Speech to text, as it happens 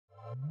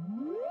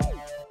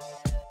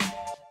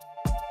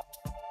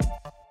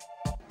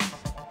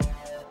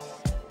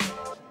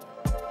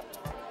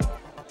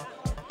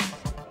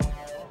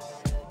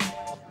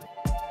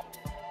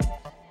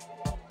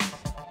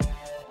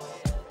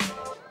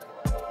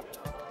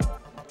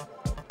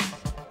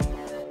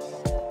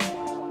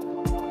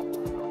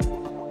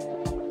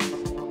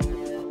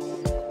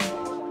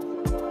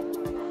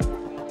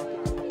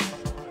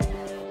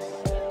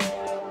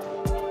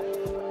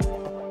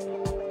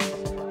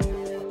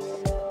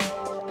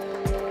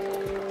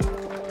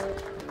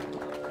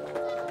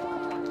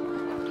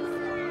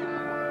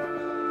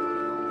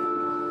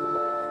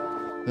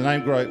The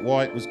name Great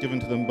White was given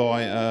to them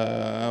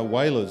by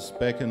whalers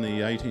back in the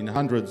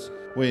 1800s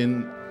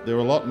when there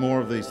were a lot more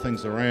of these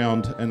things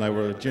around and they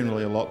were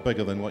generally a lot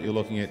bigger than what you're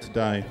looking at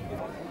today.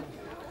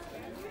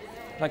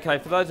 Okay,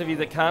 for those of you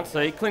that can't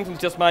see, Clinton's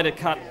just made a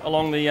cut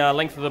along the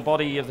length of the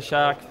body of the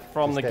shark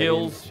from the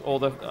gills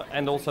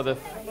and also the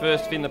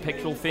first fin, the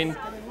pectoral fin,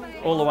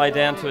 all the way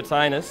down to its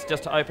anus,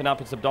 just to open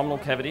up its abdominal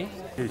cavity.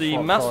 The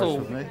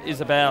muscle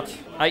is about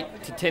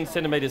 8 to 10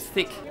 centimetres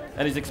thick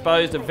and is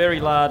exposed to a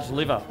very large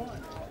liver.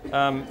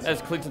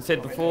 As Clinton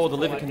said before, the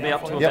liver can be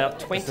up to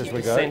about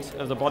 20%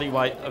 of the body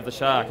weight of the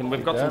shark, and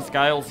we've got some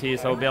scales here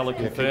so we'll be able to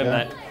confirm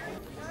that.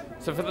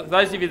 So for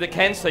those of you that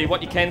can see,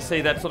 what you can see,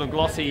 that sort of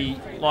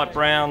glossy, light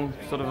brown,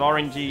 sort of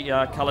orangey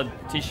coloured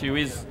tissue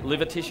is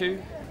liver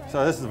tissue.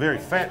 So this is a very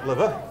fat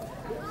liver.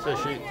 So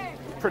she's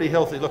a pretty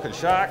healthy looking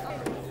shark.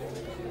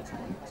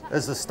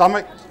 There's the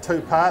stomach,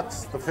 2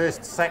 parts. The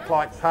first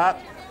sac-like part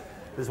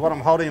is what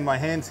I'm holding in my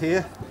hands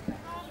here.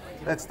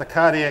 That's the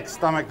cardiac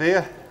stomach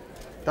there.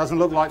 Doesn't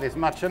look like there's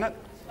much in it.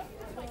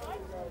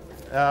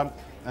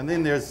 And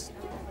then there's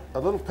a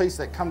little piece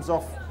that comes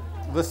off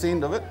this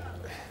end of it.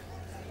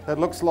 That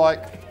looks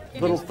like a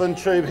little thin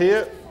tube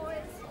here.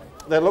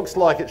 That looks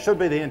like it should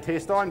be the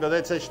intestine, but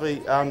that's actually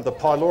the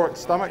pyloric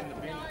stomach.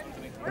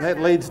 And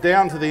that leads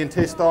down to the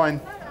intestine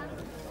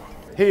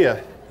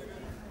here,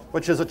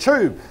 which is a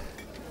tube.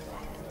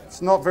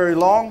 It's not very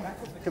long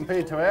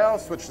compared to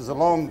ours, which is a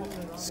long,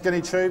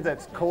 skinny tube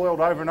that's coiled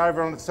over and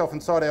over on itself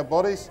inside our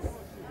bodies.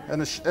 In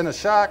a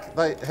shark,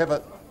 they have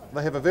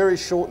a very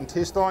short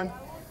intestine.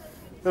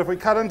 But if we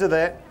cut into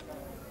that,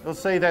 you'll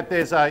see that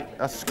there's a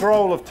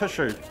scroll of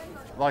tissue,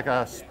 like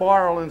a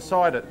spiral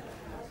inside it,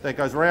 that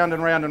goes round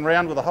and round and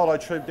round with a hollow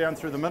tube down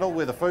through the middle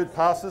where the food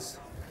passes.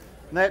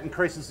 And that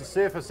increases the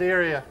surface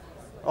area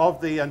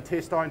of the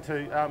intestine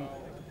to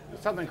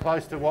something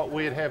close to what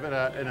we'd have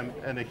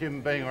in a human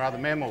being or other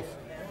mammals.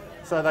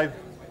 So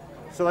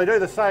they do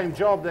the same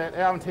job that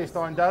our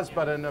intestine does,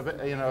 but in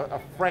a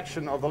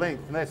fraction of the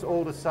length, and that's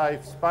all to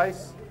save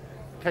space,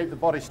 keep the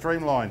body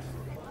streamlined.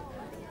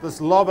 This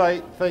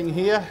lobate thing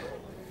here,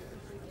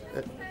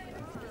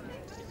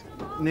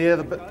 near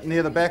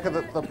the back of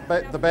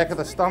the back of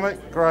the stomach,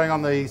 growing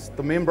on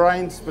the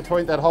membranes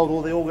between that hold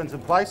all the organs in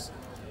place.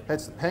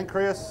 That's the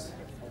pancreas.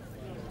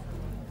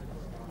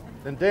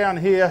 And down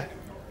here,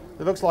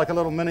 it looks like a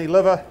little mini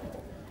liver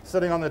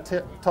sitting on the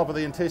top of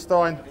the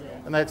intestine,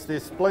 and that's their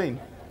spleen.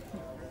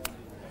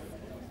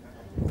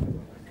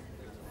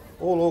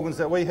 All organs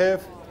that we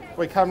have.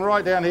 We come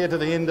right down here to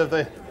the end of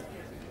the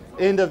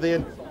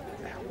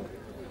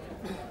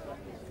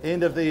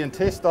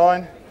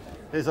intestine.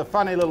 There's a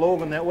funny little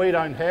organ that we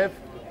don't have.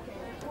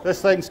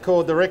 This thing's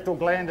called the rectal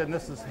gland, and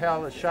this is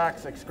how the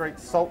sharks excrete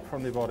salt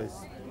from their bodies.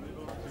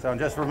 So I'm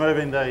just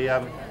removing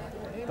the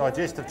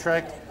digestive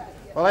tract.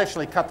 I'll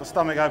actually cut the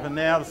stomach open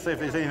now to see if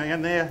there's anything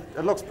in there.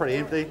 It looks pretty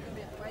empty.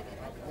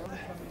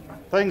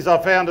 Things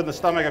I've found in the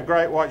stomach of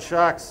great white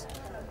sharks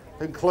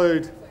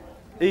include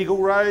eagle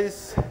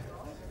rays,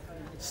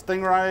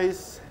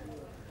 stingrays,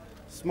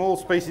 small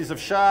species of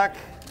shark.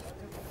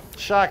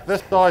 Shark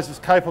this size is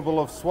capable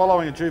of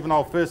swallowing a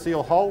juvenile fur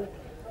seal whole.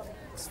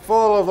 It's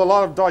full of a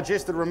lot of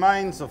digested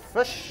remains of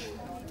fish.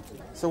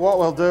 So what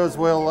we'll do is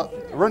we'll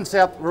rinse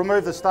out,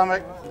 remove the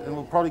stomach, and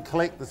we'll probably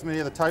collect as many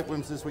of the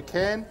tapeworms as we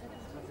can.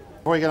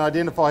 We can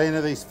identify any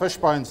of these fish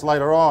bones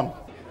later on.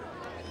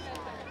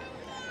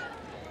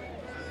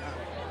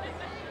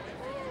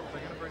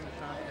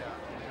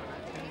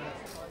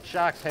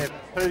 Sharks have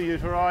 2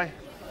 uteri.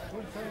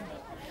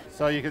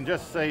 So you can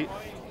just see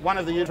one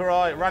of the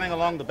uteri running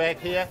along the back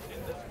here.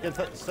 You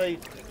can see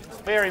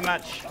it's very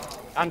much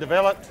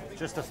undeveloped,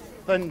 just a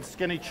thin,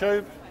 skinny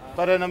tube.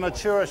 But in a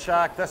mature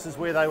shark, this is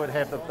where they would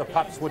have the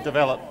pups would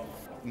develop.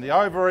 And the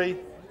ovary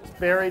is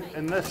buried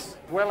in this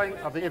dwelling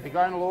of the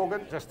epigonal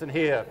organ, just in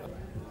here.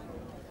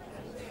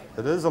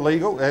 It is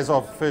illegal, as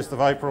of 1st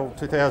of April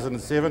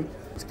 2007,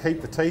 to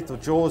keep the teeth or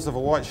jaws of a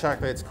white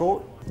shark that's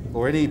caught,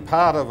 or any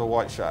part of a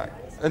white shark.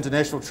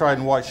 International trade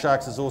in white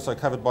sharks is also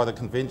covered by the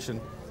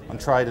Convention on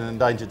Trade in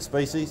Endangered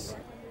Species.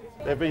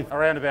 There have been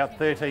around about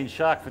 13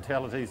 shark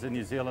fatalities in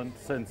New Zealand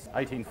since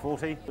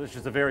 1840, which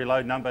is a very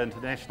low number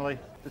internationally.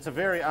 It's a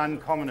very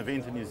uncommon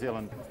event in New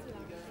Zealand.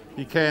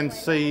 You can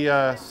see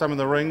some of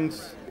the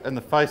rings in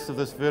the face of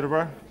this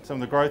vertebra, some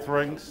of the growth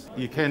rings.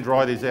 You can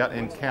dry these out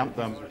and count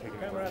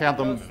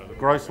them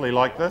grossly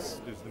like this.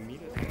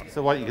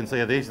 So what you can see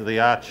are these are the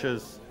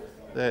arches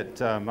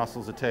that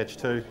muscles attach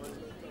to.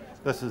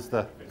 This is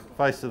the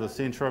face of the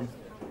centrum.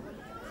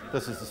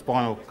 This is the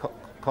spinal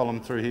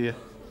column through here.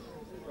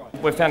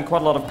 We've found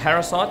quite a lot of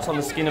parasites on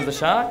the skin of the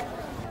shark,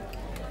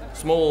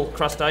 small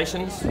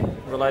crustaceans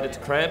related to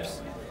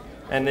crabs,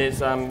 and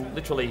there's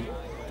literally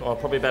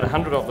probably about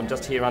 100 of them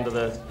just here under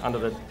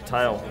the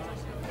tail.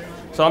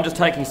 So I'm just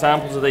taking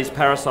samples of these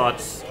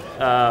parasites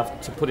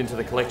to put into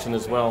the collection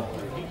as well.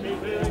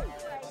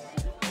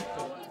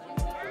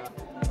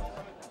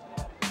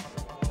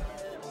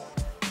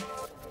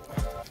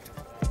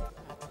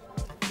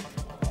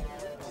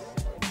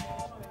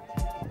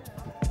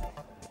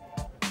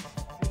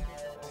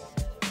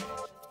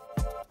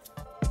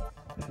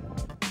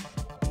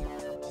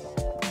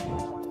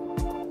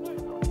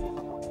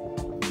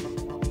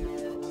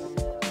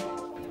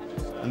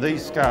 And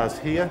these scars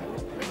here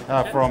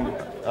are from,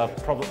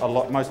 probably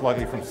most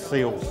likely from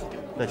seals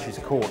that she's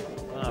caught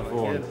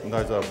before, and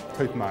those are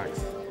tooth marks.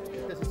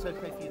 It's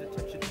okay for you to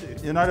touch it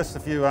too. You notice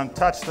if you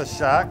touch the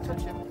shark,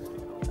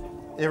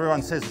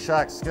 everyone says the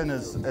shark's skin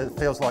it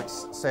feels like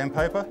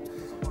sandpaper,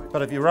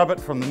 but if you rub it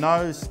from the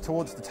nose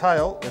towards the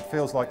tail, it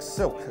feels like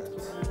silk.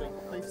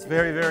 It's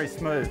very, very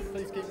smooth.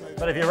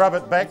 But if you rub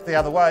it back the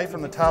other way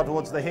from the tail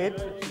towards the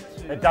head,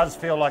 it does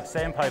feel like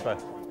sandpaper.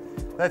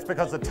 That's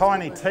because the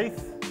tiny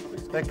teeth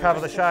that cover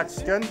the shark's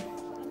skin,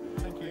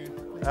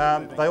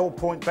 they all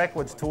point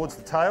backwards towards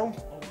the tail,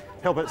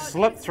 help it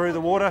slip through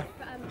the water,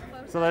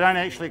 so they don't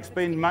actually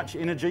expend much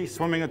energy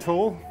swimming at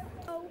all.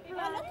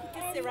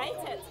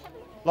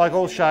 Like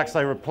all sharks,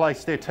 they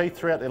replace their teeth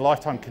throughout their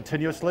lifetime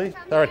continuously.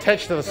 They're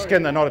attached to the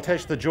skin, they're not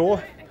attached to the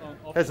jaw.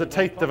 As the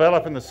teeth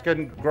develop and the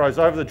skin grows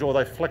over the jaw,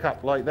 they flick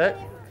up like that.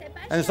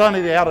 And it's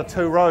only the outer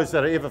 2 rows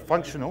that are ever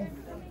functional,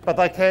 but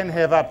they can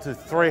have up to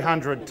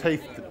 300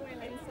 teeth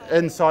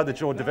inside the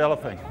jaw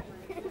developing.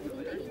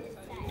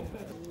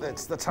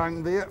 That's the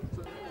tongue there.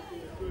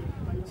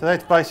 So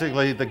that's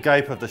basically the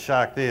gape of the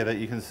shark there that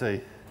you can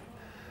see.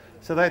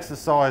 So that's the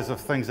size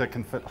of things that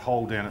can fit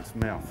whole down its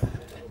mouth.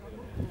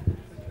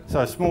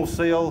 So small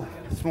seal,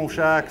 small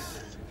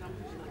sharks,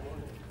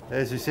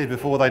 as you said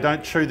before, they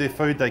don't chew their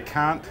food, they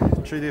can't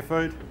chew their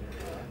food.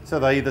 So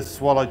they either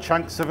swallow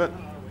chunks of it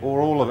or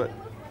all of it.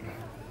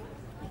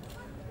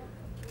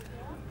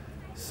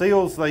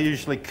 Seals they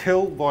usually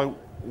kill by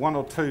 1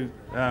 or 2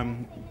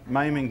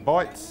 maiming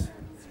bites,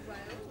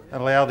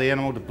 allow the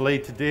animal to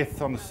bleed to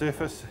death on the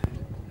surface,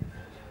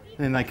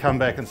 then they come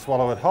back and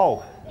swallow it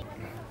whole.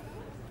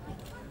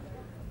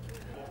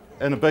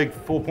 In a big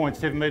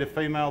 4.7 metre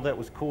female that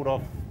was caught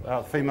off,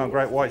 female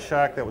great white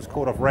shark that was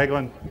caught off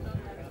Raglan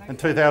in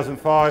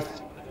 2005,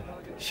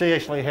 she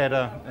actually had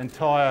an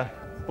entire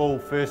bull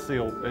fur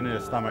seal in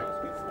her stomach,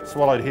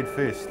 swallowed head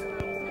first.